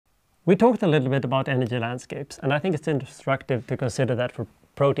We talked a little bit about energy landscapes, and I think it's instructive to consider that for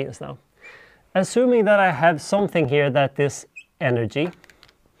proteins now. Assuming that I have something here that is energy,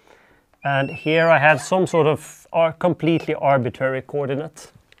 and here I have some sort of completely arbitrary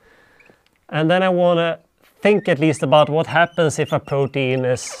coordinate. And then I want to think at least about what happens if a protein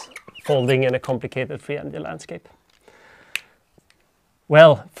is folding in a complicated free energy landscape.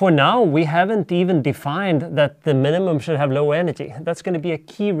 Well, for now, we haven't even defined that the minimum should have low energy. That's going to be a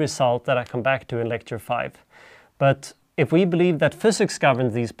key result that I come back to in lecture 5. But if we believe that physics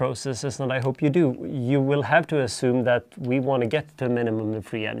governs these processes, and I hope you do, you will have to assume that we want to get to a minimum in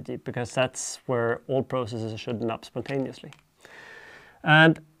free energy, because that's where all processes should end up spontaneously.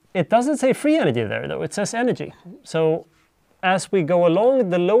 And it doesn't say free energy there, though. It says energy. So as we go along,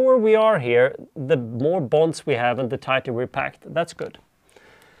 the lower we are here, the more bonds we have and the tighter we're packed. That's good.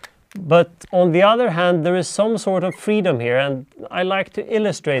 But on the other hand, there is some sort of freedom here, and I like to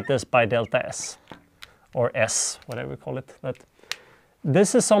illustrate this by delta S, or S, whatever we call it. But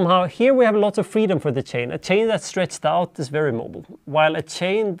this is somehow, here we have lots of freedom for the chain. A chain that's stretched out is very mobile, while a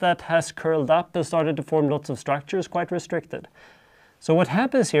chain that has curled up and started to form lots of structure is quite restricted. So what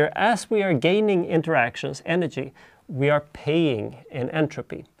happens here, as we are gaining interactions, energy, we are paying in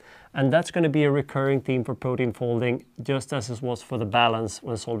entropy. And that's going to be a recurring theme for protein folding, just as it was for the balance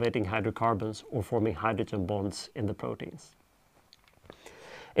when solvating hydrocarbons or forming hydrogen bonds in the proteins.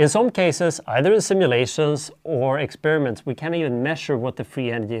 In some cases, either in simulations or experiments, we can't even measure what the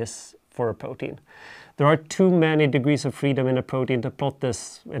free energy is for a protein. There are too many degrees of freedom in a protein to plot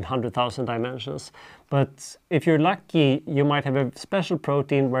this in 100,000 dimensions. But if you're lucky, you might have a special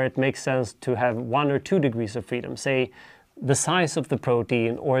protein where it makes sense to have 1 or 2 degrees of freedom, say the size of the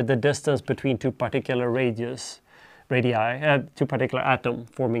protein or the distance between two particular radii, two particular atoms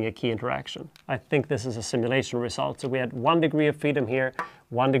forming a key interaction. I think this is a simulation result. So we had 1 degree of freedom here,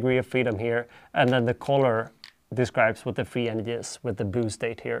 1 degree of freedom here, and then the color describes what the free energy is, with the blue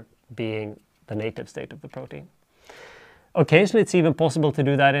state here being the native state of the protein. Occasionally it's even possible to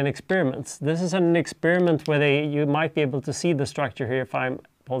do that in experiments. This is an experiment where you might be able to see the structure here if I'm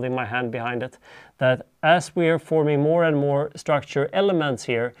holding my hand behind it, that as we are forming more and more structure elements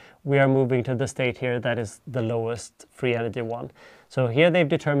here, we are moving to the state here that is the lowest free energy one. So here they've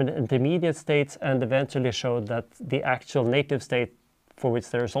determined intermediate states and eventually showed that the actual native state, for which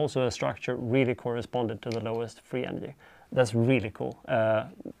there is also a structure, really corresponded to the lowest free energy. That's really cool.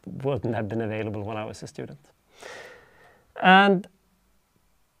 Wouldn't have been available when I was a student. And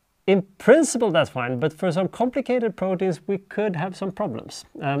in principle, that's fine, but for some complicated proteins, we could have some problems.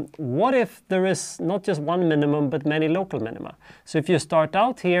 What if there is not just one minimum, but many local minima? So if you start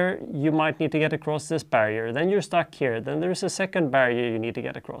out here, you might need to get across this barrier. Then you're stuck here. Then there's a second barrier you need to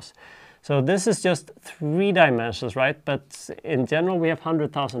get across. So this is just 3 dimensions, right? But in general, we have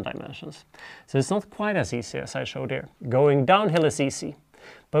 100,000 dimensions. So it's not quite as easy as I showed here. Going downhill is easy.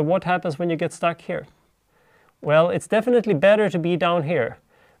 But what happens when you get stuck here? Well, it's definitely better to be down here.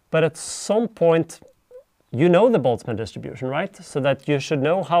 But at some point, you know the Boltzmann distribution, right? So that you should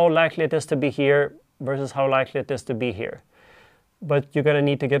know how likely it is to be here versus how likely it is to be here. But you're going to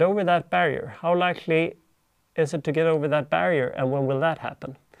need to get over that barrier. How likely is it to get over that barrier, and when will that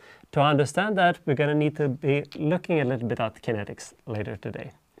happen? To understand that, we're going to need to be looking a little bit at kinetics later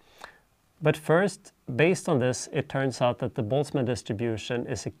today. But first, based on this, it turns out that the Boltzmann distribution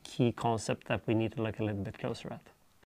is a key concept that we need to look a little bit closer at.